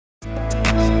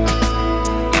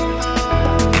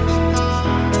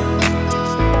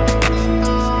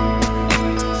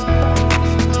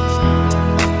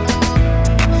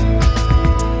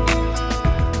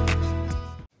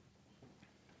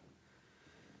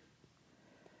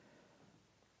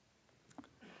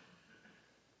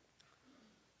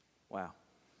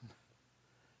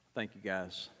Thank you,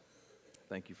 guys.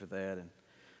 Thank you for that. And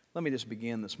let me just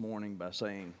begin this morning by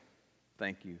saying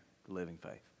thank you for Living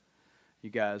Faith. You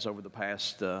guys, over the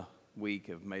past week,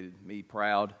 have made me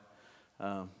proud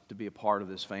to be a part of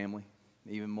this family.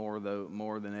 Even more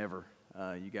than ever,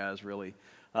 you guys really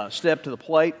stepped to the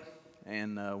plate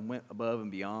and went above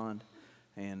and beyond.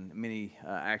 And many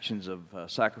actions of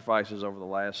sacrifices over the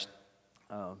last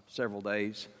several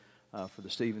days for the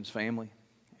Stevens family.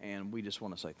 And we just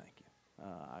want to say thank you.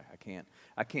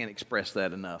 I can't express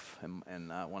that enough.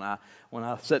 And when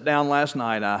I sat down last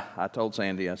night, I told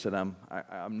Sandy, I said, I'm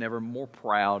never more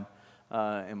proud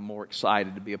and more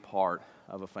excited to be a part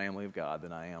of a family of God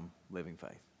than I am Living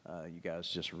Faith. You guys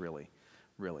just really,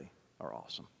 really are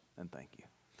awesome, and thank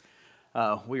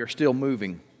you. We are still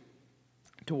moving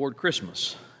toward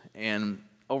Christmas, and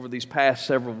over these past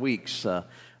several weeks,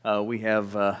 we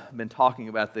have been talking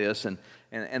about this, and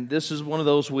this is one of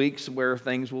those weeks where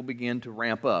things will begin to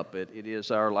ramp up. It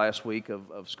is our last week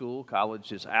of school.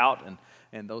 College is out,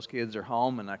 and those kids are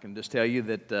home, and I can just tell you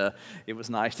that it was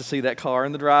nice to see that car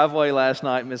in the driveway last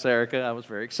night, Miss Erica. I was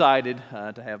very excited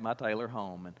to have my Taylor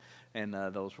home, and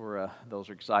those were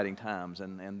exciting times.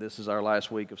 And this is our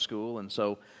last week of school, and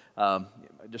so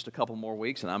just a couple more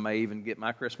weeks, and I may even get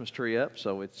my Christmas tree up.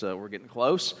 So we're getting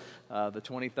close. The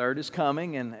 23rd is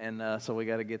coming, and so we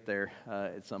got to get there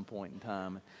at some point in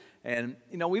time. And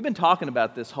we've been talking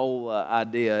about this whole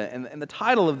idea, and the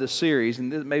title of this series,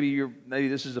 and maybe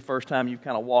this is the first time you've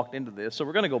kind of walked into this. So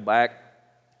we're going to go back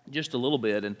just a little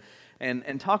bit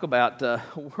and talk about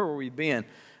where we've been.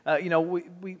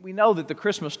 We know that the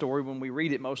Christmas story, when we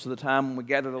read it most of the time, when we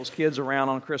gather those kids around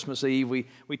on Christmas Eve,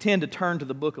 we tend to turn to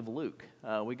the book of Luke.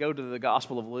 We go to the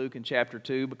Gospel of Luke in chapter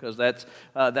 2 because that's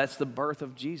the birth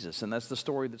of Jesus, and that's the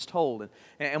story that's told.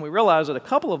 And we realize that a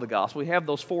couple of the Gospels, we have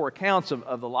those four accounts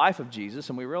of the life of Jesus,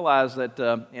 and we realize that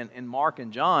in Mark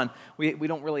and John, we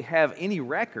don't really have any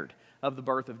record of the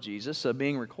birth of Jesus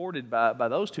being recorded by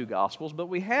those two Gospels, but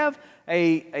we have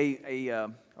a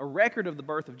record of the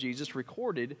birth of Jesus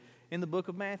recorded in the book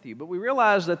of Matthew. But we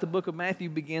realize that the book of Matthew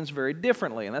begins very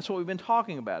differently, and that's what we've been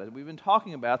talking about. We've been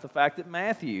talking about the fact that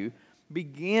Matthew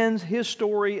begins his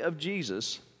story of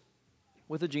Jesus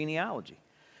with a genealogy.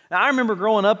 Now, I remember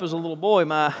growing up as a little boy,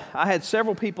 I had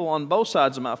several people on both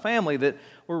sides of my family that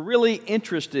were really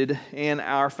interested in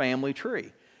our family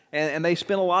tree. And they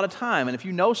spent a lot of time. And if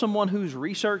you know someone who's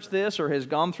researched this or has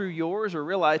gone through yours or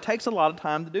realized, it takes a lot of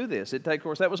time to do this. Of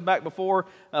course, that was back before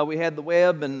we had the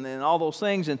web and all those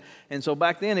things. And so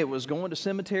back then it was going to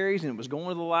cemeteries and it was going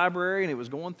to the library and it was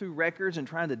going through records and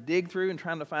trying to dig through and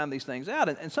trying to find these things out.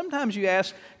 And sometimes you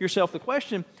ask yourself the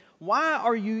question, why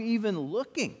are you even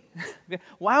looking?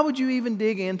 Why would you even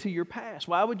dig into your past?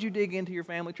 Why would you dig into your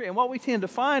family tree? And what we tend to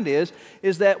find is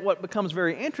that what becomes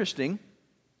very interesting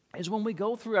is when we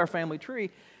go through our family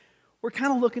tree, we're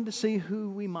kind of looking to see who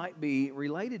we might be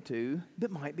related to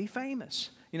that might be famous.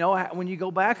 When you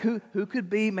go back, who could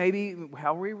be, maybe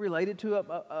how are we related to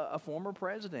a former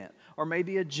president, or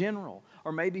maybe a general,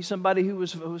 or maybe somebody who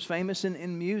was famous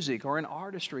in music or in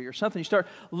artistry or something. You start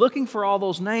looking for all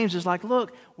those names. It's like,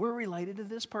 look, we're related to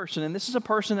this person, and this is a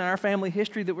person in our family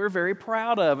history that we're very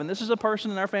proud of, and this is a person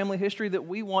in our family history that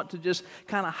we want to just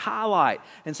kind of highlight,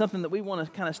 and something that we want to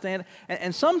kind of stand.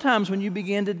 And sometimes when you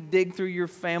begin to dig through your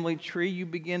family tree, you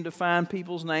begin to find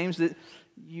people's names that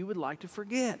you would like to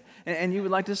forget. And you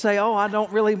would like to say, oh, I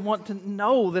don't really want to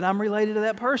know that I'm related to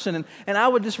that person. And I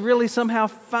would just really somehow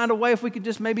find a way if we could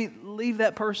just maybe leave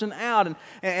that person out.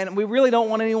 And we really don't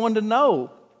want anyone to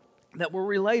know that we're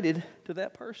related to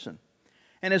that person.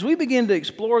 And as we begin to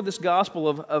explore this gospel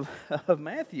of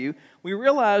Matthew, we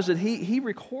realize that he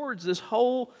records this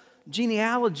whole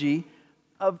genealogy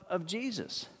of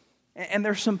Jesus. And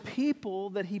there's some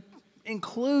people that he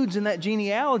includes in that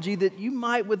genealogy that you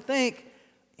would think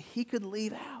he could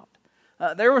leave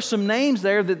out. There were some names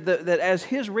there that as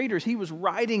his readers, he was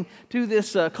writing to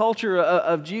this culture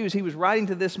of Jews. He was writing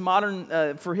to this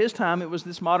modern, for his time, it was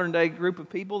this modern day group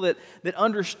of people that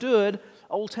understood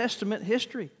Old Testament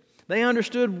history. They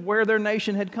understood where their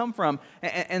nation had come from.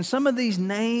 And some of these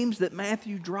names that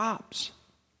Matthew drops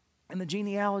in the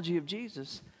genealogy of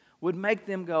Jesus would make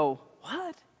them go,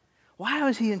 what? Why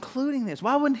is he including this?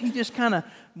 Why wouldn't he just kind of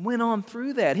went on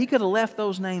through that? He could have left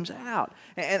those names out.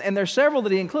 And there's several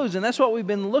that he includes, and that's what we've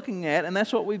been looking at, and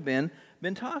that's what we've been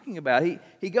talking about.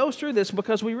 He goes through this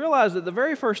because we realize that the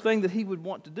very first thing that he would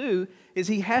want to do is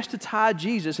he has to tie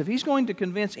Jesus. If he's going to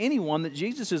convince anyone that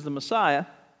Jesus is the Messiah,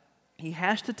 he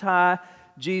has to tie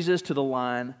Jesus to the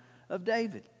line of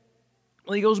David.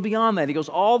 Well, he goes beyond that. He goes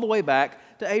all the way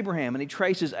back to Abraham, and he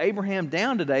traces Abraham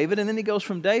down to David, and then he goes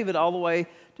from David all the way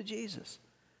to Jesus.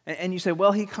 And you say,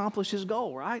 well, he accomplished his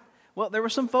goal, right? Well, there were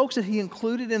some folks that he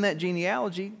included in that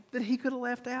genealogy that he could have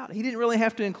left out. He didn't really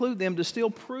have to include them to still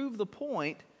prove the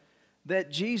point that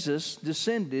Jesus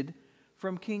descended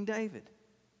from King David.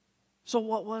 So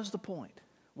what was the point?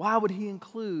 Why would he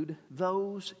include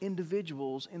those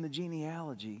individuals in the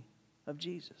genealogy of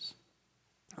Jesus?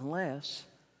 Unless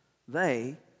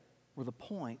they were the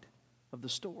point of the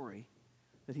story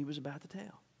that he was about to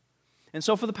tell. And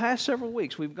so for the past several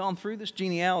weeks, we've gone through this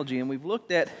genealogy and we've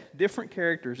looked at different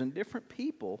characters and different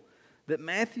people that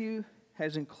Matthew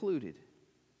has included.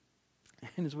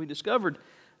 And as we discovered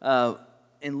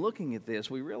in looking at this,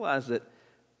 we realized that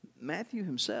Matthew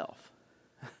himself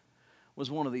was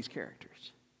one of these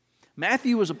characters.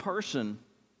 Matthew was a person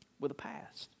with a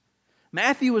past.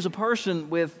 Matthew was a person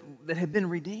that had been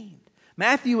redeemed.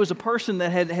 Matthew was a person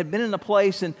that had been in a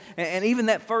place, and even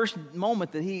that first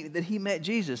moment that he met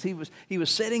Jesus, he was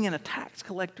sitting in a tax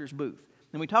collector's booth.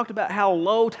 And we talked about how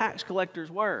low tax collectors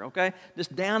were, okay?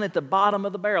 Just down at the bottom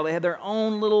of the barrel. They had their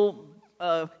own little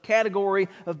category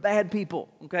of bad people,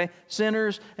 okay?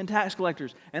 Sinners and tax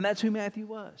collectors. And that's who Matthew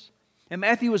was. And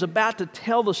Matthew was about to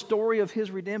tell the story of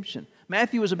his redemption.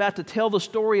 Matthew was about to tell the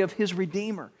story of his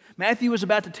Redeemer. Matthew was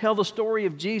about to tell the story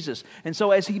of Jesus. And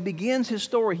so as he begins his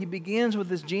story, he begins with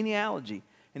this genealogy.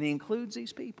 And he includes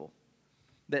these people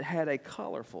that had a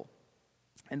colorful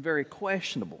and very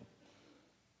questionable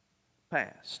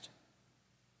past.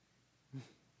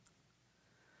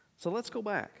 So let's go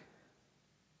back.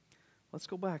 Let's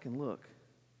go back and look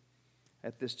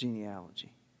at this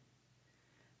genealogy.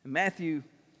 In Matthew,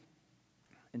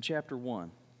 in chapter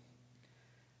 1,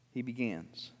 he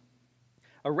begins.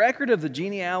 A record of the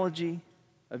genealogy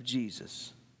of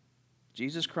Jesus.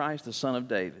 Jesus Christ, the son of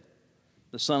David,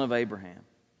 the son of Abraham.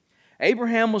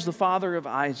 Abraham was the father of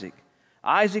Isaac.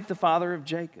 Isaac, the father of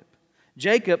Jacob.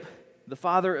 Jacob, the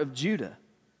father of Judah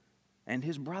and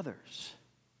his brothers.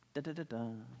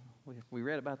 We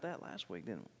read about that last week,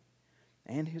 didn't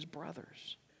we? And his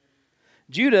brothers.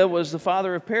 Judah was the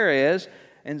father of Perez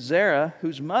and Zerah,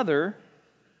 whose mother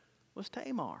was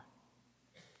Tamar.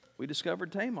 We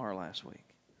discovered Tamar last week.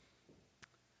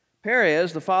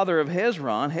 Perez, the father of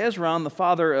Hezron. Hezron, the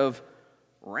father of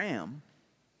Ram.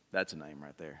 That's a name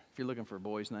right there. If you're looking for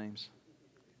boys' names,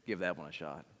 give that one a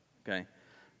shot. Okay?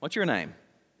 What's your name?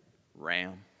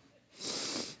 Ram.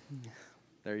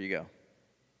 There you go.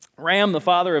 Ram, the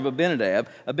father of Abinadab.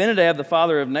 Abinadab, the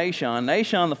father of Nahshon.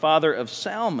 Nahshon, the father of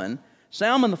Salmon.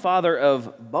 Salmon, the father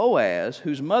of Boaz,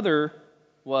 whose mother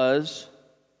was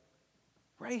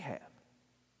Rahab.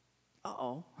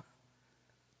 Uh-oh.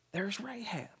 There's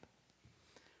Rahab.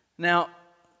 Now,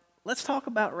 let's talk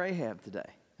about Rahab today.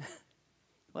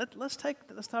 Let's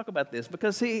talk about this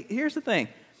because, see, here's the thing.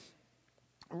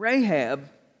 Rahab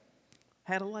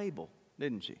had a label,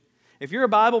 didn't she? If you're a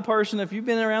Bible person, if you've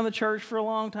been around the church for a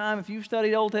long time, if you've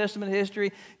studied Old Testament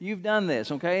history, you've done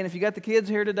this, okay? And if you got the kids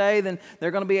here today, then they're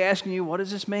going to be asking you, what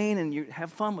does this mean? And you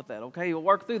have fun with that, okay? You'll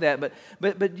work through that, but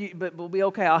we'll be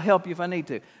okay. I'll help you if I need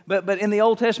to. But in the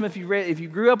Old Testament, if you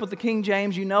grew up with the King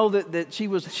James, you know that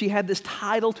she had this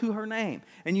title to her name.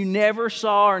 And you never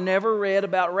saw or never read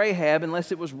about Rahab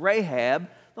unless it was Rahab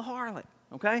the harlot,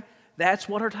 okay? That's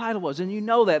what her title was, and you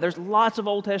know that. There's lots of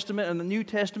Old Testament and the New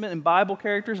Testament and Bible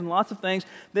characters and lots of things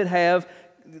that have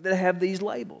these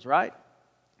labels, right?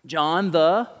 John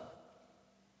the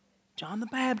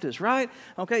Baptist, right?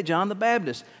 Okay, John the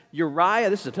Baptist. Uriah,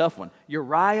 this is a tough one.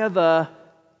 Uriah the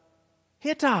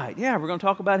Hittite. Yeah, we're going to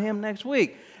talk about him next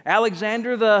week.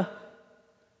 Alexander the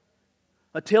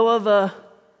Attila the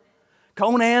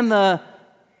Conan the,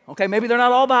 okay, maybe they're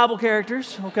not all Bible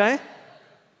characters, okay?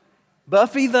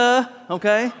 Buffy the,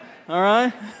 okay, all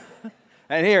right.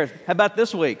 And here, how about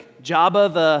this week?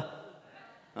 Jabba the,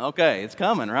 okay, it's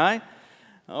coming, right?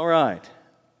 All right.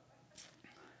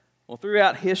 Well,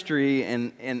 throughout history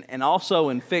and also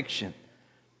in fiction,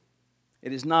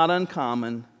 it is not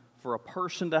uncommon for a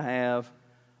person to have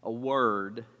a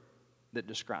word that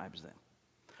describes them,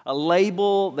 a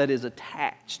label that is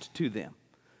attached to them,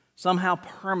 somehow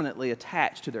permanently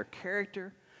attached to their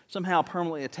character, somehow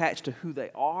permanently attached to who they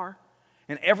are.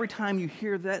 And every time you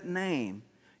hear that name,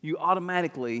 you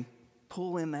automatically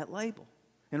pull in that label.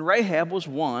 And Rahab was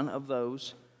one of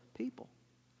those people.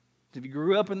 If you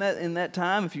grew up in that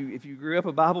time, if you grew up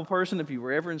a Bible person, if you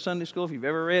were ever in Sunday school, if you've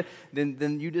ever read,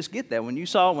 then you just get that.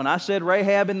 When I said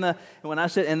Rahab and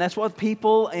that's what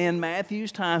people in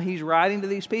Matthew's time, he's writing to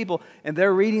these people, and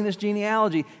they're reading this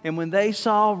genealogy, and when they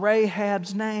saw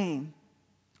Rahab's name,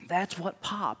 that's what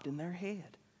popped in their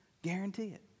head. Guarantee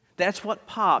it. That's what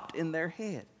popped in their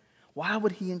head. Why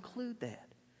would he include that?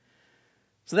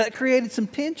 So that created some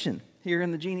tension here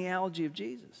in the genealogy of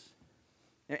Jesus.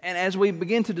 And as we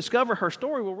begin to discover her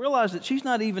story, we'll realize that she's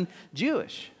not even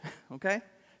Jewish, okay?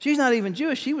 She's not even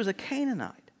Jewish. She was a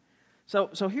Canaanite.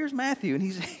 So here's Matthew,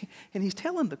 and he's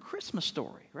telling the Christmas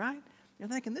story, right? You're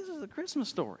thinking, this is a Christmas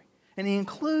story. And he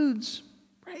includes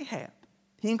Rahab.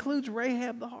 He includes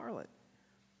Rahab the harlot.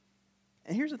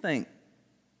 And here's the thing.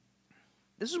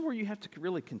 This is where you have to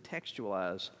really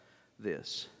contextualize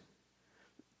this.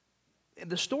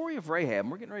 The story of Rahab,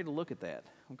 and we're getting ready to look at that,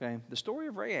 okay? The story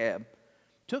of Rahab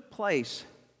took place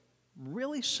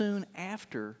really soon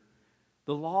after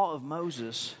the law of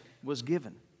Moses was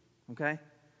given, okay?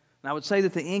 And I would say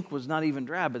that the ink was not even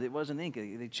dry, but it wasn't ink.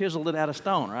 They chiseled it out of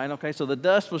stone, right? Okay, so the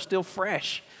dust was still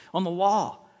fresh on the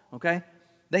law, okay?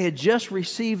 They had just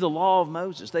received the law of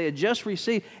Moses. They had just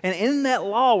received, and in that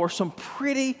law were some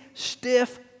pretty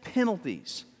stiff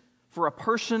penalties for a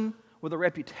person with a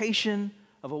reputation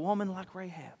of a woman like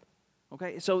Rahab.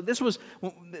 Okay, so this is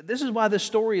why this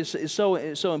story is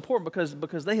so important,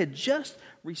 because they had just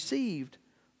received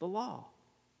the law.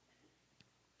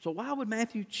 So why would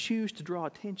Matthew choose to draw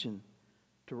attention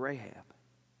to Rahab?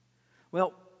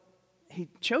 Well, he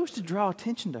chose to draw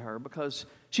attention to her because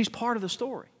she's part of the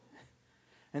story.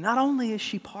 And not only is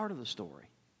she part of the story,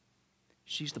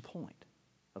 she's the point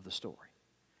of the story.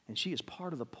 And she is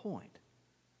part of the point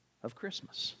of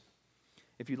Christmas.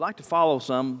 If you'd like to follow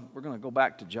some, we're going to go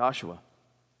back to Joshua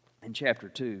in chapter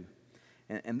 2.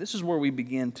 And this is where we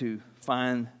begin to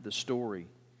find the story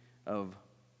of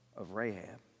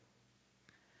Rahab.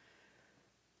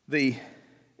 The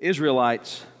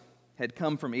Israelites had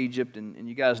come from Egypt, and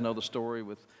you guys know the story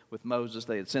with Moses.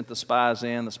 They had sent the spies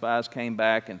in. The spies came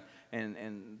back, and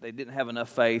they didn't have enough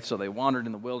faith, so they wandered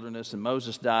in the wilderness, and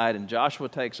Moses died, and Joshua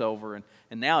takes over, and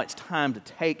now it's time to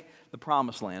take the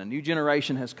promised land. A new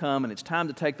generation has come, and it's time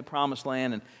to take the promised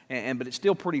land, but it's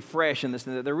still pretty fresh in this.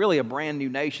 They're really a brand new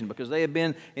nation because they had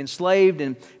been enslaved,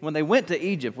 and when they went to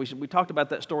Egypt, we talked about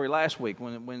that story last week.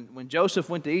 When Joseph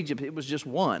went to Egypt, it was just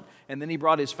one, and then he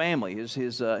brought his family,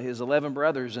 his 11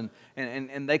 brothers, and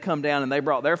they come down and they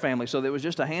brought their family, so there was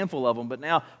just a handful of them. But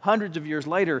now, hundreds of years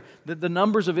later, the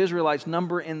numbers of Israelites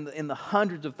number in the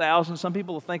hundreds of thousands. Some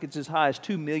people think it's as high as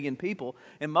 2 million people,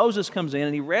 and Moses comes in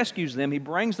and he rescues them, he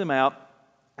brings them out.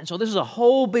 And so this is a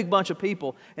whole big bunch of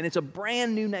people, and it's a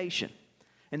brand new nation.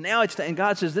 And now and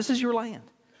God says, this is your land,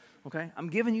 okay? I'm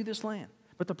giving you this land.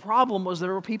 But the problem was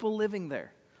there were people living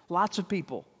there, lots of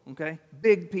people, okay?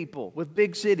 Big people with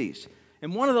big cities.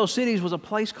 And one of those cities was a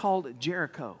place called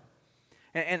Jericho.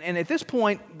 And at this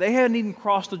point, they hadn't even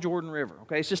crossed the Jordan River,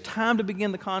 okay? It's just time to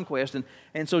begin the conquest.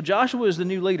 And so Joshua is the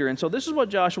new leader. And so this is what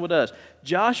Joshua does.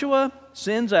 Joshua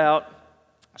sends out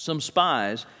some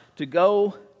spies to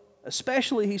go,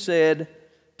 especially, he said,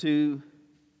 to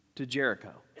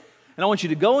Jericho. And I want you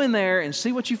to go in there and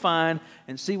see what you find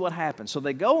and see what happens. So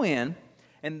they go in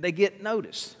and they get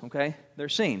noticed, okay? They're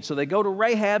seen. So they go to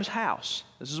Rahab's house.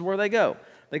 This is where they go.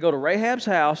 They go to Rahab's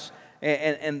house,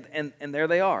 and there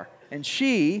they are. And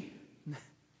she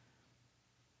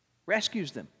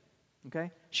rescues them,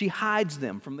 okay? She hides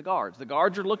them from the guards. The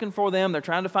guards are looking for them. They're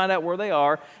trying to find out where they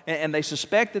are, and they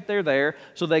suspect that they're there.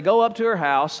 So they go up to her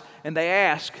house, and they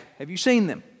ask, have you seen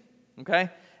them? Okay?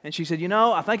 And she said,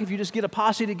 I think if you just get a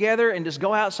posse together and just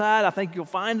go outside, I think you'll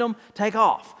find them. Take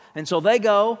off. And so they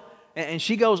go, and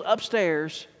she goes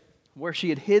upstairs where she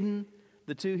had hidden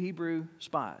the 2 Hebrew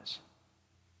spies.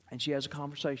 And she has a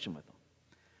conversation with them.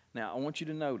 Now, I want you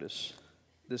to notice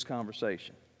this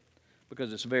conversation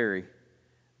because it's very,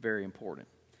 very important.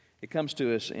 It comes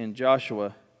to us in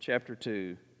Joshua chapter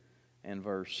 2 and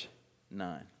verse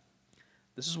 9.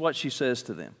 This is what she says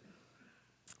to them.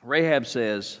 Rahab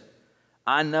says,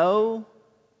 I know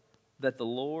that the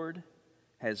Lord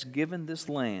has given this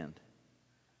land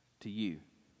to you.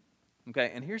 Okay,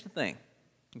 and here's the thing.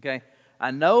 Okay,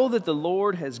 I know that the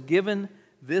Lord has given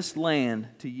this land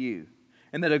to you,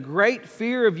 and that a great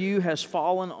fear of you has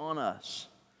fallen on us,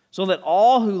 so that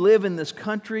all who live in this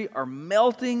country are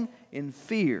melting in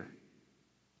fear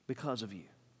because of you.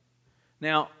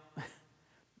 Now,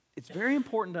 it's very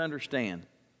important to understand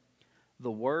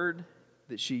the word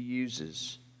that she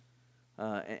uses.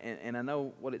 And I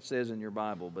know what it says in your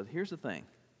Bible, but here's the thing.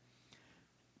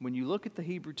 When you look at the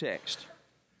Hebrew text,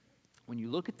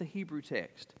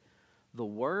 the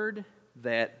word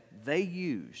that they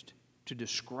used to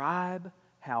describe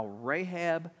how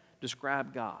Rahab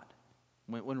described God,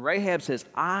 when Rahab says,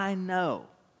 I know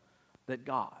that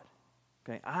God,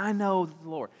 okay, I know the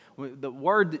Lord, the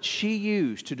word that she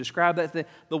used to describe that thing,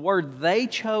 the word they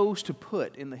chose to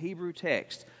put in the Hebrew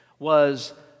text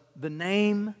was the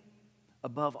name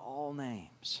above all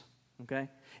names. Okay?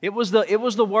 It was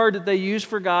the word that they used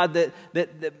for God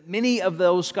that many of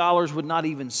those scholars would not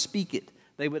even speak it.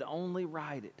 They would only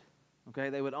write it. Okay?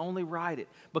 They would only write it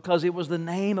because it was the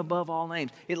name above all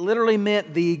names. It literally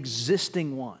meant the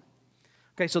existing one.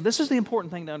 Okay, so this is the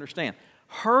important thing to understand.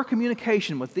 Her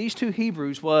communication with these two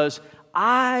Hebrews was,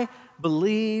 I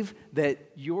believe that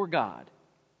your God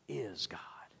is God.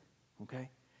 Okay?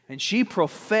 And she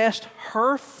professed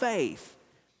her faith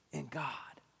in God.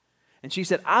 And she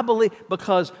said, I believe,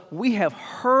 because we have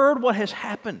heard what has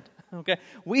happened. Okay?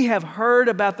 We have heard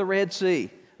about the Red Sea.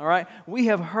 All right? We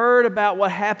have heard about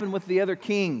what happened with the other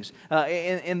kings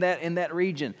in that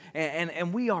region.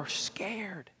 And we are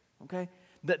scared. Okay?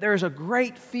 That there's a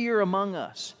great fear among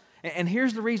us. And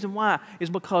here's the reason why,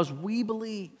 is because we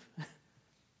believe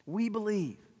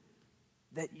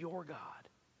that your God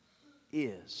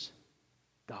is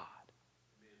God.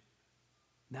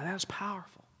 Now that's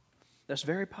powerful. That's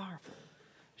very powerful.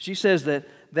 She says that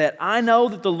I know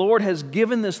that the Lord has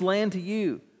given this land to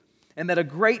you, and that a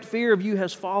great fear of you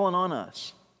has fallen on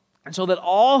us, and so that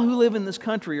all who live in this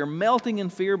country are melting in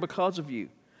fear because of you.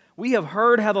 We have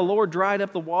heard how the Lord dried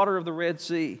up the water of the Red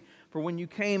Sea for when you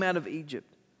came out of Egypt,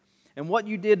 and what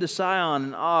you did to Sihon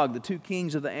and Og, the two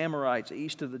kings of the Amorites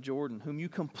east of the Jordan, whom you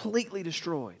completely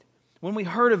destroyed. When we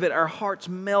heard of it, our hearts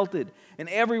melted, and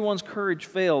everyone's courage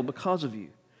failed because of you.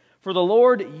 For the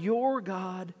Lord your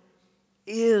God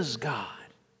is God.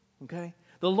 Okay?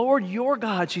 The Lord your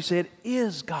God, she said,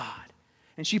 is God.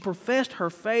 And she professed her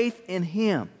faith in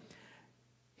Him.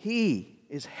 He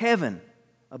is heaven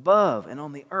above and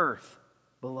on the earth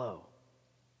below.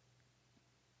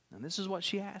 And this is what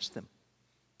she asked them.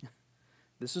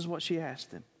 This is what she asked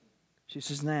them. She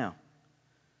says, now,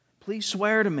 please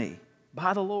swear to me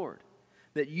by the Lord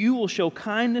that you will show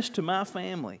kindness to my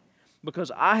family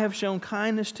because I have shown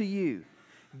kindness to you.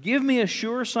 Give me a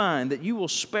sure sign that you will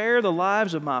spare the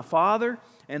lives of my father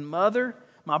and mother,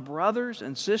 my brothers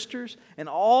and sisters, and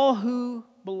all who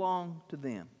belong to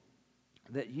them,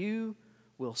 that you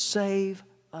will save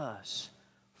us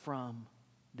from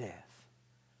death.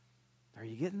 Are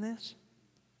you getting this?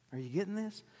 Are you getting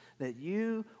this? That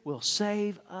you will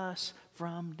save us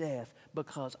from death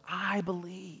because I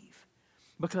believe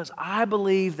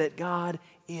that God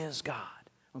is God.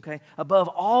 Okay? Above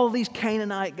all these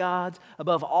Canaanite gods,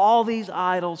 above all these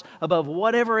idols, above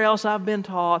whatever else I've been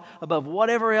taught, above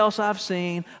whatever else I've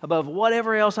seen, above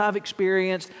whatever else I've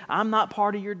experienced, I'm not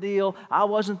part of your deal. I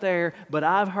wasn't there, but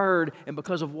I've heard, and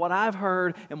because of what I've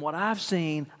heard and what I've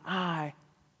seen, I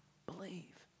believe.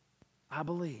 I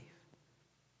believe.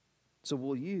 So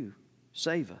will you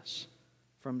save us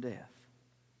from death?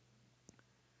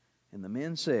 And the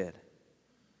men said,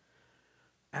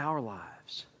 our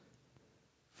lives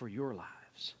for your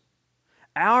lives.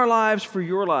 Our lives for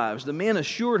your lives. The men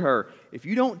assured her, if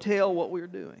you don't tell what we're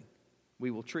doing,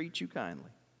 we will treat you kindly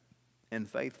and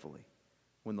faithfully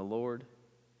when the Lord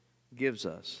gives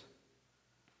us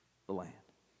the land.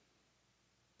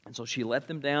 And so she let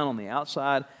them down on the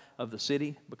outside of the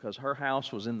city because her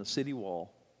house was in the city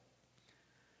wall,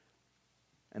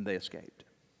 and they escaped.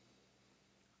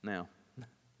 Now,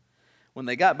 when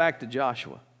they got back to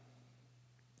Joshua,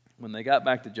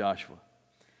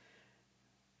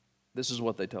 this is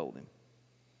what they told him.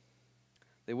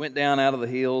 They went down out of the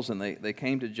hills and they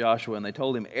came to Joshua and they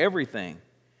told him everything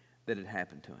that had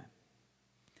happened to him.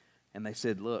 And they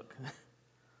said, look,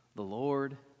 the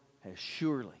Lord has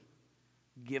surely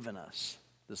given us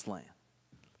this land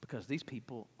because these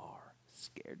people are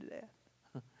scared to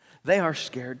death. They are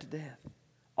scared to death.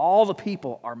 All the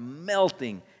people are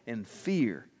melting in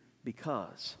fear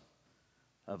because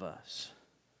of us.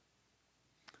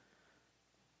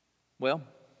 Well,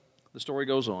 the story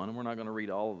goes on, and we're not going to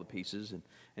read all of the pieces,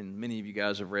 and many of you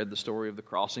guys have read the story of the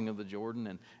crossing of the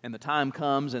Jordan, and the time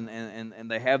comes, and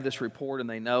they have this report, and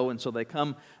they know, and so they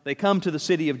come to the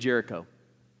city of Jericho,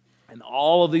 and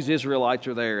all of these Israelites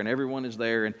are there, and everyone is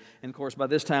there, and of course, by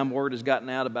this time, word has gotten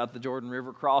out about the Jordan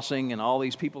River crossing, and all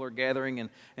these people are gathering,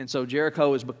 and so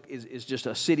Jericho is just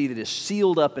a city that is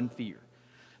sealed up in fear.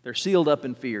 They're sealed up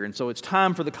in fear. And so it's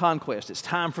time for the conquest. It's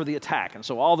time for the attack. And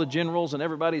so all the generals and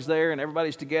everybody's there and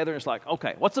everybody's together. And it's like,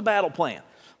 okay, what's the battle plan?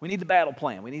 We need the battle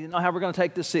plan. We need to know how we're going to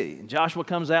take this city. And Joshua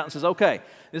comes out and says, okay,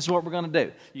 this is what we're going to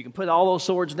do. You can put all those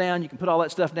swords down. You can put all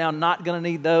that stuff down. Not going to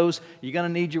need those. You're going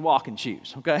to need your walking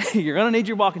shoes, okay? You're going to need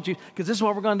your walking shoes because this is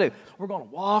what we're going to do. We're going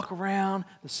to walk around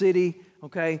the city,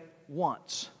 okay,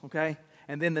 once, okay?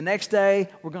 And then the next day,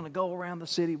 we're going to go around the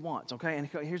city once, okay? And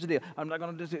here's the deal. I'm not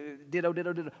going to do ditto.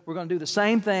 We're going to do the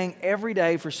same thing every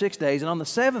day for 6 days. And on the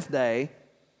seventh day,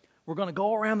 we're going to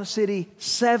go around the city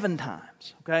 7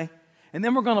 times, okay? And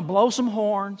then we're going to blow some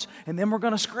horns, and then we're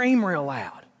going to scream real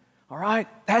loud. All right?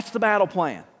 That's the battle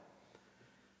plan.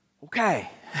 Okay.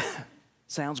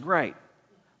 Sounds great.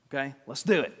 Okay? Let's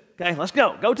do it. Okay? Let's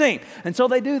go. Go team. And so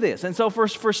they do this. And so for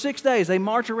 6 days, they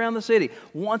march around the city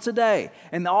once a day.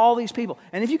 And all these people.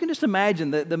 And if you can just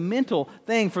imagine the mental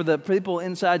thing for the people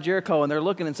inside Jericho, and they're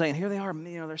looking and saying, here they are,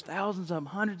 there's thousands of them,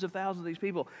 hundreds of thousands of these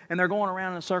people, and they're going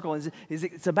around in a circle.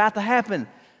 It's about to happen.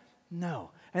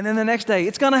 No. And then the next day,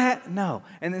 it's going to happen. No.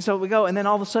 And then so we go, and then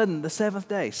all of a sudden, the seventh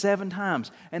day, 7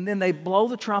 times. And then they blow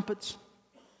the trumpets,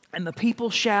 and the people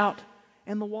shout,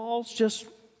 and the walls just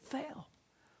fell.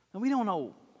 And we don't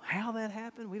know how that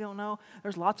happened. We don't know.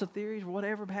 There's lots of theories or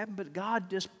whatever happened, but God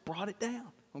just brought it down.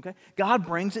 Okay? God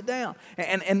brings it down.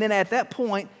 And then at that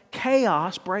point,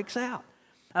 chaos breaks out.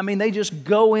 I mean, they just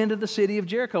go into the city of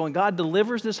Jericho, and God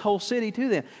delivers this whole city to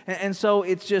them. And so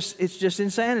it's just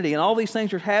insanity. And all these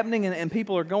things are happening, and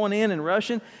people are going in and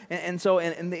rushing. And so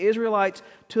the Israelites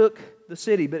took the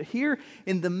city. But here,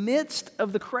 in the midst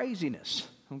of the craziness,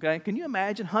 okay, can you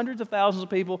imagine hundreds of thousands of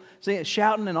people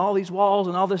shouting and all these walls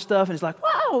and all this stuff, and it's like,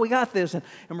 whoa, we got this, and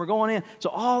we're going in. So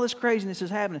all this craziness is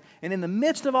happening. And in the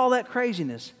midst of all that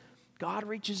craziness, God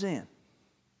reaches in.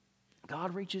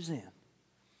 God reaches in.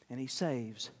 And He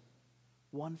saves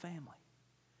one family.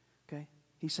 Okay?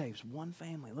 He saves one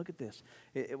family. Look at this.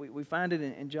 We find it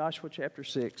in Joshua chapter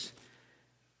 6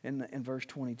 in verse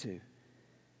 22.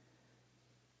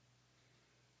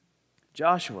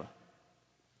 Joshua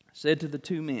said to the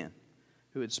 2 men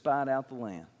who had spied out the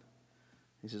land,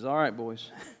 he says, all right,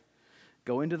 boys,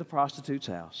 go into the prostitute's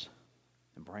house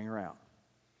and bring her out,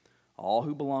 all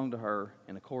who belong to her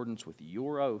in accordance with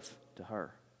your oath to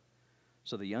her.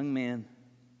 So the young men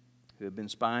who had been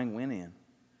spying went in,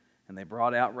 and they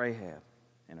brought out Rahab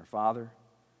and her father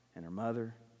and her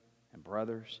mother and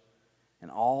brothers and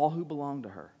all who belonged to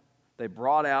her. They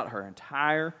brought out her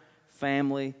entire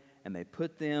family, and they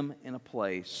put them in a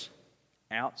place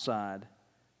outside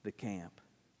the camp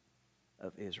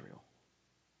of Israel.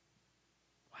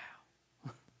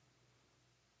 Wow.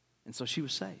 And so she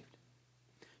was saved.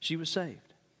 She was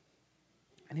saved.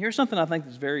 And here's something I think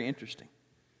that's very interesting.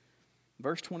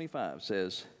 Verse 25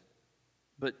 says,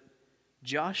 but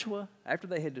Joshua, after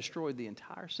they had destroyed the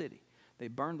entire city, they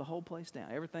burned the whole place down.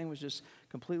 Everything was just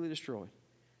completely destroyed.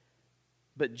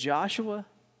 But Joshua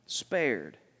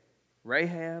spared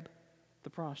Rahab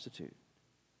the prostitute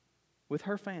with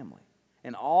her family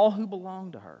and all who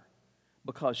belonged to her,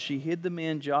 because she hid the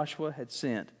men Joshua had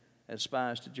sent as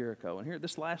spies to Jericho. And here,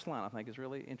 this last line I think is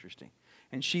really interesting.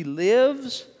 And she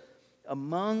lives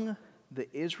among the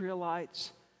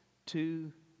Israelites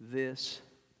to this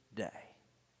day.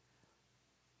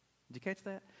 Did you catch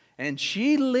that? And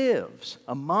she lives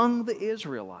among the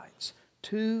Israelites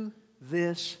to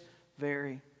this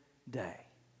very day.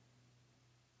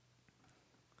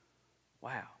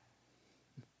 Wow.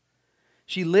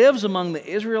 She lives among the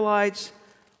Israelites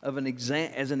as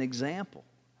an example.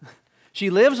 She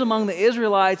lives among the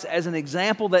Israelites as an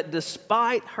example that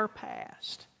despite her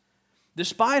past,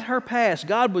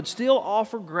 God would still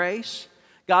offer grace,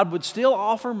 God would still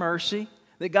offer mercy,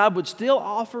 that God would still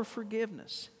offer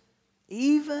forgiveness,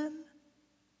 even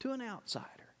to an outsider,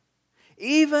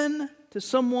 even to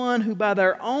someone who by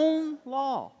their own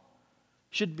law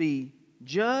should be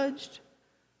judged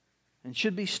and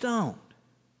should be stoned.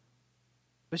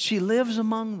 But she lives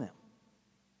among them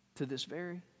to this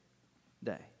very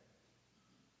day.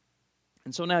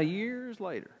 And so now, years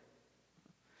later,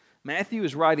 Matthew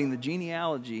is writing the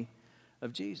genealogy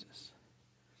of Jesus.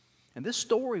 And this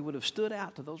story would have stood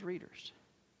out to those readers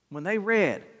when they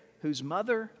read whose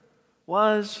mother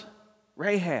was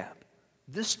Rahab.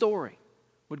 This story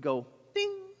would go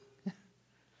ding.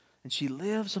 And she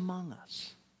lives among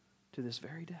us to this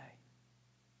very day.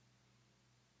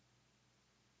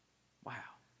 Wow.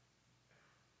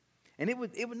 And it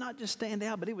would not just stand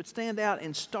out, but it would stand out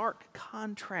in stark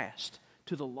contrast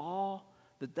to the law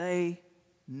that they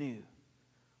knew.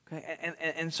 Okay?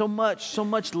 And so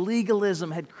much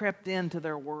legalism had crept into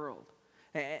their world.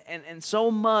 And so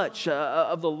much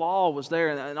of the law was there,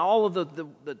 and all of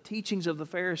the teachings of the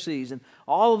Pharisees, and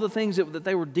all of the things that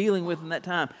they were dealing with in that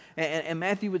time. And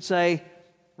Matthew would say,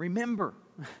 remember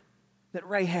that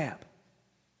Rahab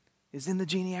is in the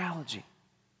genealogy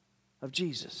of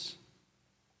Jesus.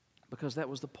 Because that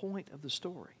was the point of the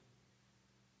story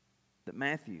that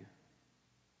Matthew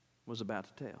was about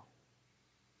to tell.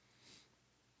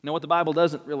 Now, what the Bible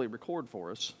doesn't really record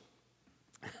for us,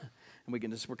 and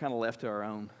we're kind of left to our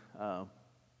own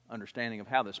understanding of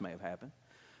how this may have happened,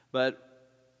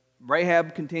 but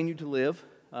Rahab continued to live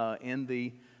in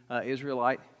the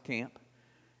Israelite camp.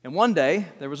 And one day,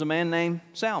 there was a man named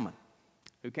Salmon.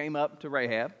 who came up to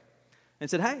Rahab and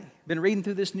said, hey, been reading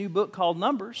through this new book called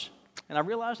Numbers, and I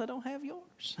realized I don't have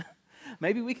yours.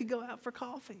 Maybe we could go out for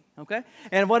coffee, okay?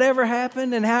 And whatever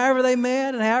happened and however they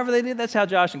met and however they did, that's how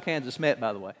Josh and Kansas met,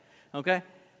 by the way, okay?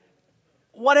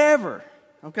 Whatever,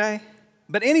 okay?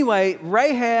 But anyway,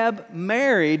 Rahab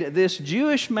married this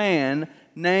Jewish man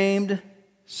named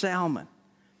Salmon.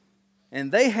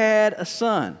 And they had a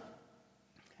son.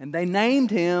 And they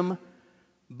named him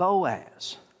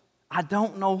Boaz. I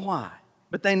don't know why,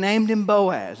 but they named him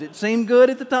Boaz. It seemed good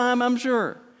at the time, I'm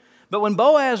sure. But when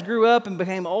Boaz grew up and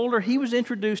became older, he was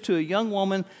introduced to a young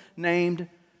woman named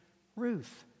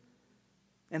Ruth.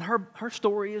 And her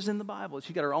story is in the Bible.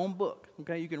 She got her own book.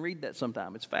 Okay, you can read that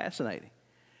sometime. It's fascinating.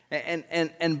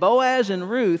 And Boaz and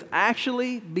Ruth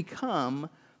actually become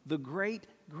the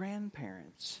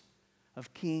great-grandparents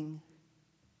of King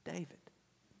David.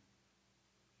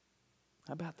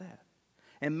 How about that?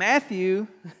 And Matthew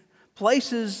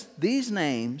places these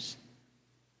names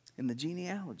in the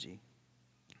genealogy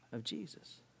of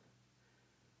Jesus.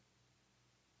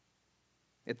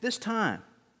 At this time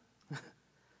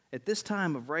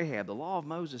of Rahab, the law of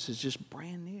Moses is just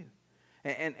brand new.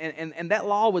 And that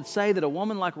law would say that a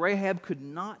woman like Rahab could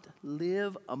not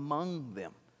live among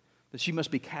them, that she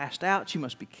must be cast out, she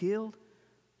must be killed.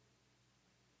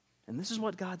 And this is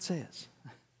what God says.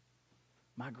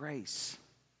 My grace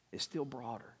is still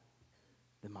broader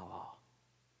than my law.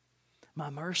 My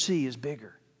mercy is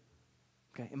bigger.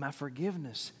 Okay? And my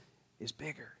forgiveness is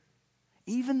bigger.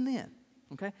 Even then.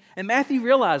 Okay? And Matthew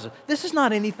realizes this is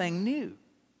not anything new.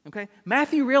 Okay?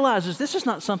 Matthew realizes this is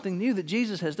not something new that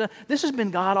Jesus has done. This has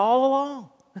been God all along.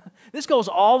 This goes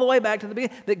all the way back to the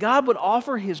beginning. That God would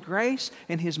offer His grace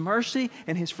and His mercy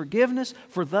and His forgiveness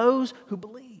for those who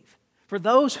believe. For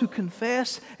those who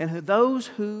confess and those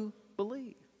who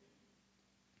believe.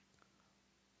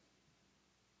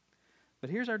 But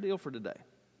here's our deal for today.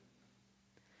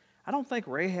 I don't think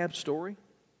Rahab's story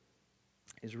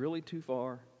is really too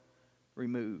far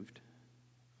removed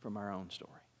from our own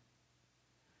story.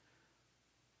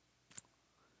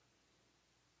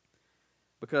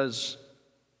 Because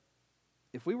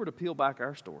if we were to peel back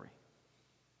our story,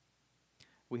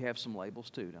 we have some labels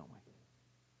too, don't we?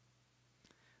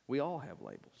 We all have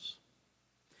labels.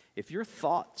 If your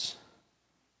thoughts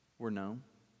were known,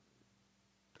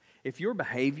 if your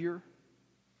behavior,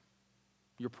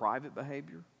 your private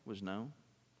behavior was known,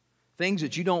 things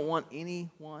that you don't want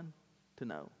anyone to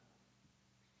know,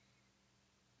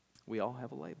 we all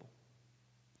have a label.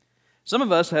 Some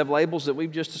of us have labels that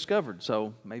we've just discovered,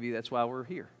 so maybe that's why we're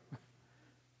here.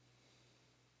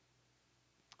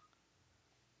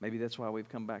 Maybe that's why we've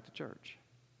come back to church.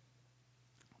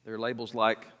 There are labels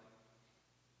like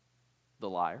the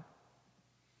liar,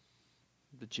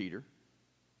 the cheater,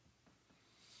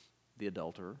 the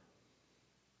adulterer,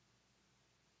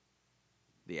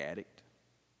 the addict.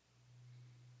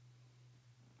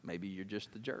 Maybe you're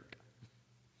just the jerk.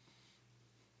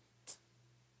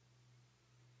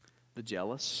 The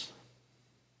jealous,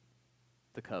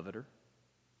 the coveter.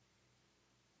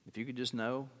 If you could just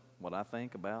know what I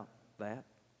think about that.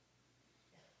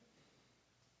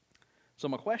 So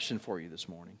my question for you this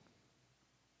morning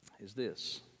is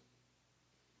this.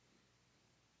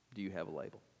 Do you have a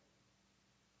label?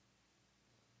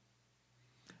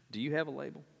 Do you have a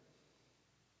label?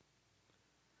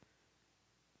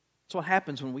 That's what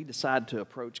happens when we decide to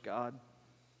approach God.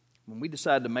 When we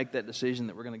decide to make that decision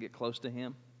that we're going to get close to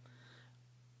Him,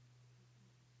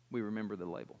 we remember the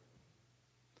label.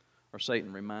 Or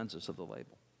Satan reminds us of the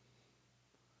label.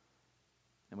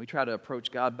 And we try to approach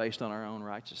God based on our own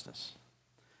righteousness.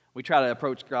 We try to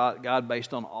approach God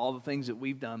based on all the things that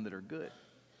we've done that are good.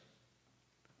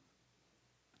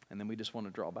 And then we just want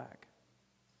to draw back.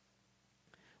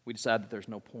 We decide that there's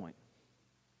no point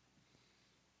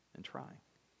in trying.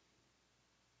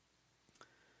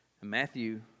 And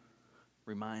Matthew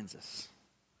reminds us.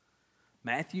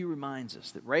 Matthew reminds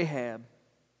us that Rahab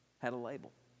had a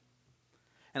label.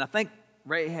 And I think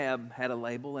Rahab had a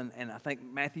label, and I think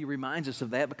Matthew reminds us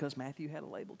of that because Matthew had a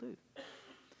label too.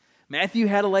 Matthew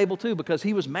had a label too because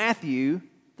he was Matthew,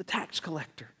 the tax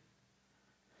collector.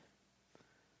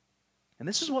 And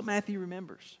this is what Matthew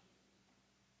remembers.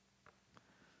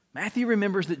 Matthew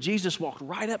remembers that Jesus walked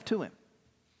right up to him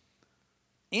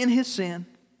in his sin,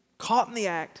 caught in the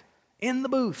act, in the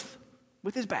booth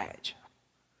with his badge.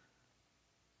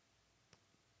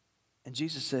 And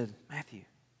Jesus said, Matthew,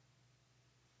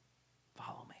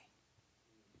 follow me.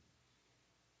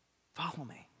 Follow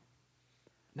me.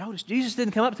 Notice, Jesus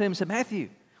didn't come up to him and say, Matthew,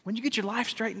 when you get your life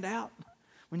straightened out,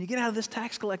 when you get out of this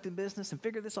tax collecting business and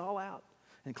figure this all out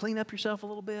and clean up yourself a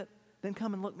little bit, then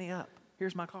come and look me up.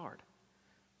 Here's my card.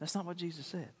 That's not what Jesus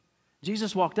said.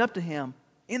 Jesus walked up to him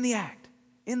in the act,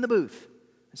 in the booth,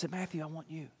 and said, Matthew, I want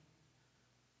you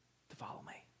to follow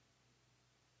me.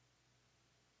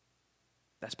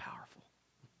 That's powerful.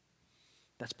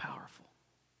 That's powerful.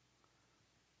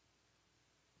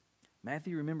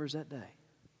 Matthew remembers that day.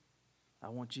 I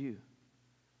want you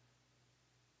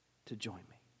to join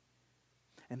me.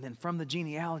 And then from the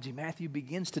genealogy, Matthew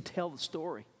begins to tell the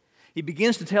story. He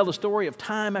begins to tell the story of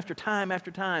time after time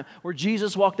after time where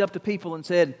Jesus walked up to people and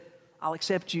said, I'll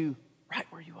accept you right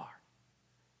where you are.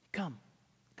 Come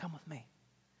with me.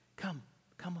 Come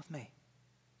with me.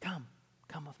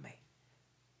 Come with me.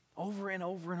 Over and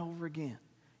over and over again.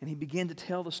 And he began to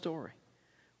tell the story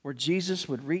where Jesus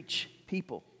would reach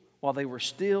people while they were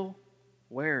still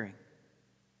wearing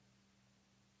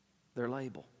their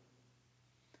label.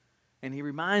 And he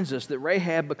reminds us that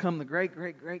Rahab become the great,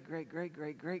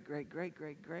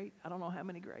 I don't know how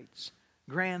many greats,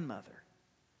 grandmother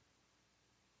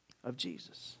of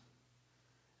Jesus.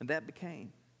 And that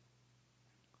became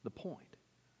the point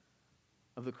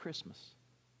of the Christmas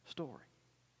story.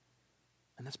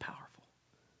 And that's powerful.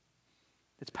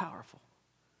 It's powerful.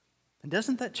 And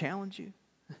doesn't that challenge you?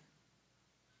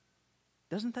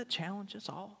 Doesn't that challenge us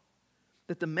all?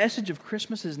 That the message of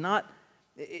Christmas is not,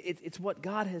 it's what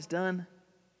God has done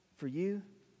for you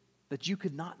that you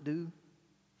could not do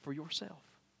for yourself.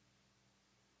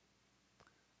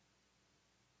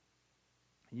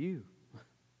 You,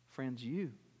 friends,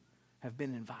 you have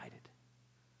been invited.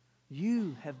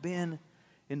 You have been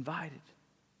invited.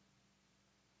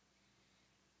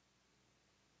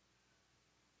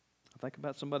 I think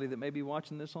about somebody that may be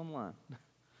watching this online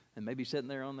and maybe sitting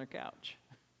there on their couch.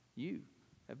 You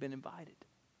have been invited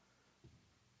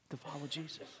to follow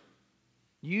Jesus.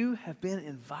 You have been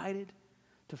invited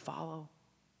to follow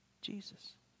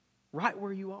Jesus right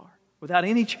where you are without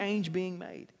any change being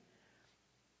made.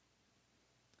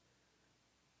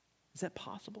 Is that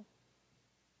possible?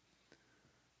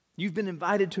 You've been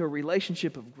invited to a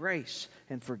relationship of grace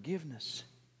and forgiveness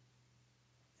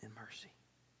and mercy.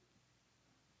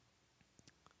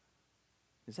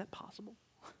 Is that possible?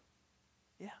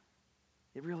 Yeah,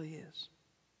 it really is.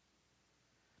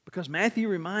 Because Matthew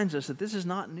reminds us that this is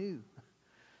not new.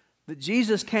 That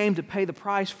Jesus came to pay the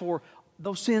price for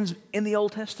those sins in the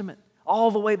Old Testament,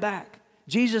 all the way back.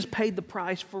 Jesus paid the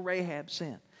price for Rahab's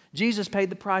sin. Jesus paid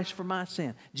the price for my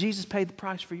sin. Jesus paid the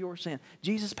price for your sin.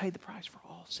 Jesus paid the price for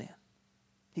all sin.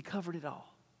 He covered it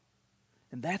all.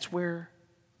 And that's where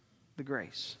the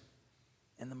grace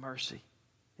and the mercy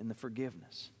and the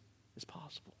forgiveness is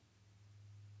possible.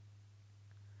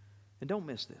 And don't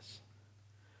miss this.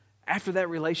 After that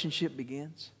relationship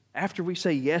begins, after we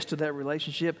say yes to that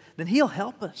relationship, then He'll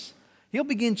help us. He'll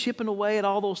begin chipping away at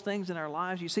all those things in our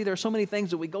lives. You see, there are so many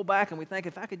things that we go back and we think,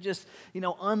 if I could just,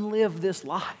 unlive this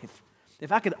life,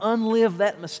 if I could unlive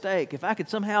that mistake, if I could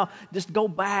somehow just go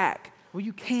back. Well,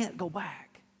 you can't go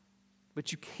back,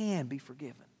 but you can be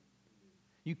forgiven.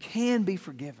 You can be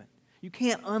forgiven. You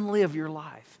can't unlive your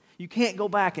life. You can't go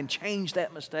back and change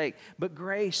that mistake, but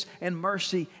grace and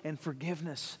mercy and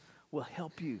forgiveness will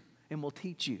help you and will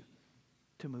teach you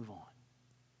to move on.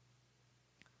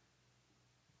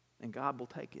 And God will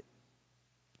take it,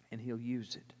 and He'll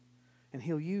use it. And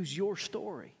He'll use your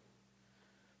story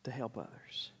to help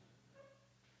others.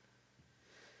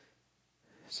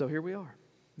 So here we are.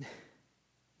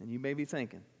 And you may be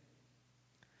thinking,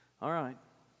 all right,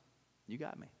 you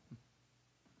got me.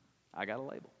 I got a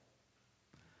label.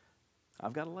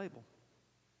 I've got a label.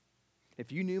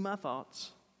 If you knew my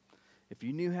thoughts, if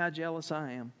you knew how jealous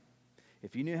I am,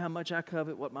 if you knew how much I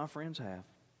covet what my friends have,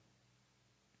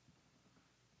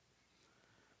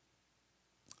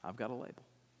 I've got a label.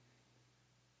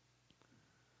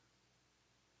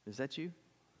 Is that you?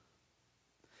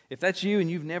 If that's you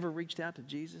and you've never reached out to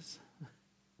Jesus,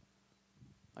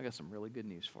 I got some really good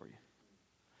news for you.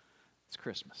 It's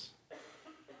Christmas.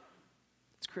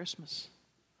 It's Christmas.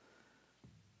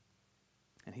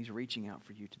 And He's reaching out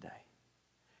for you today.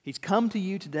 He's come to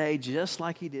you today just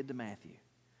like He did to Matthew.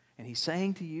 And He's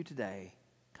saying to you today,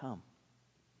 come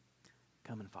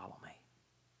and follow me.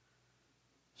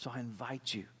 So I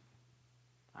invite you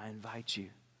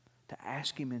to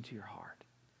ask Him into your heart,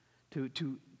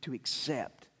 to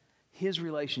accept His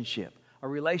relationship, a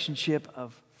relationship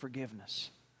of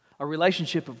forgiveness, a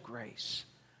relationship of grace,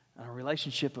 and a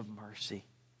relationship of mercy,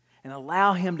 and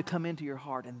allow Him to come into your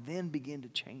heart and then begin to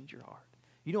change your heart.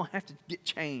 You don't have to get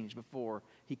changed before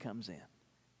He comes in.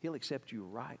 He'll accept you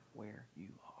right where you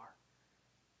are.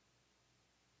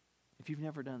 If you've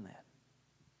never done that,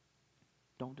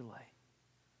 don't delay.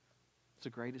 It's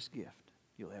the greatest gift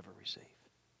you'll ever receive.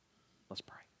 Let's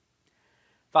pray.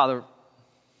 Father,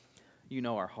 You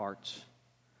know our hearts.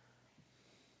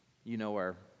 You know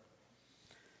our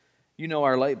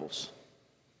labels.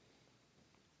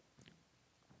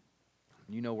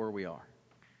 You know where we are.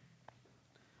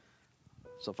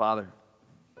 So, Father,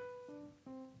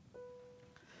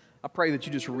 I pray that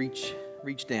you just reach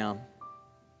down.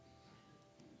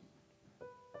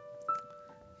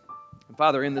 And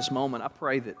Father, in this moment, I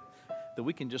pray that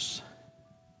we can just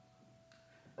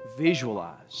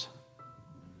visualize,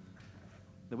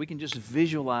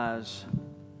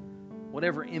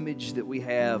 whatever image that we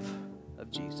have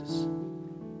of Jesus.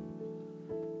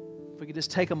 If we could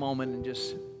just take a moment and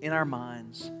just, in our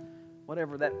minds,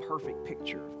 whatever that perfect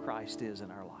picture of Christ is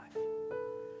in our life,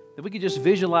 that we could just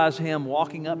visualize Him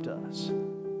walking up to us.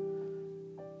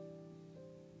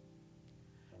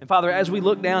 And Father, as we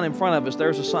look down in front of us,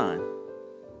 there's a sign.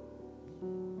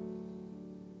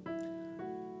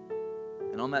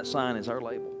 And on that sign is our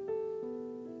label.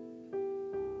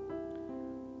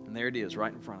 And there it is,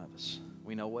 right in front of us.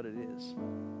 We know what it is.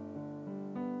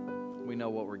 We know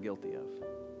what we're guilty of.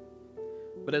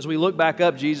 But as we look back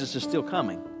up, Jesus is still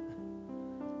coming.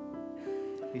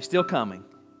 He's still coming.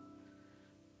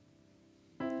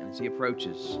 And as He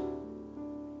approaches,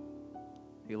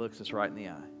 He looks us right in the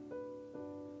eye.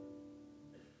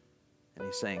 And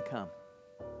He's saying, come.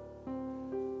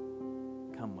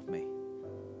 Come with me.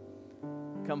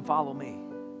 Come follow me.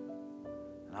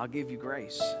 And I'll give you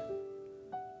grace.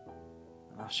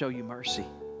 And I'll show you mercy.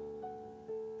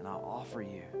 And I'll offer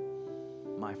you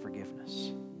my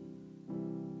forgiveness.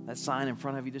 That sign in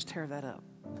front of you, just tear that up.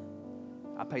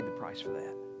 I paid the price for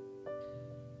that.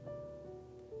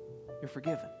 You're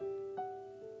forgiven.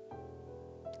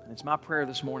 And it's my prayer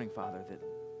this morning, Father, that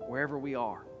wherever we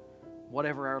are,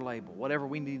 whatever our label, whatever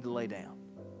we need to lay down,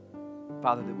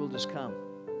 Father, that we'll just come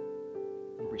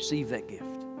and receive that gift.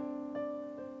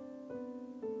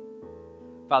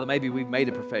 Father, maybe we've made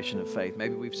a profession of faith.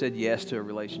 Maybe we've said yes to a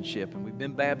relationship and we've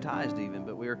been baptized even,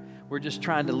 but we're just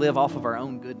trying to live off of our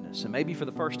own goodness. And maybe for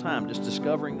the first time, just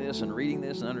discovering this and reading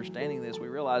this and understanding this, we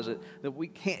realize that we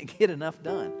can't get enough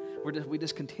done. We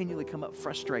just continually come up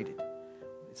frustrated.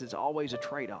 It's always a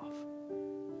trade-off.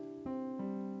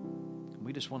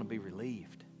 We just want to be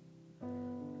relieved.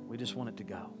 We just want it to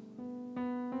go.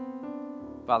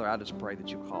 Father, I just pray that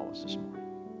you'll call us this morning.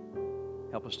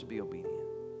 Help us to be obedient.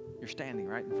 You're standing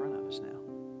right in front of us now,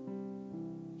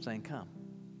 saying, come.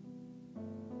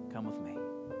 Come with me.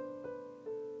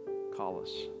 Call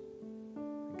us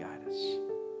and guide us.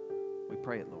 We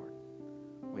pray it, Lord.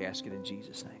 We ask it in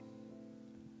Jesus' name.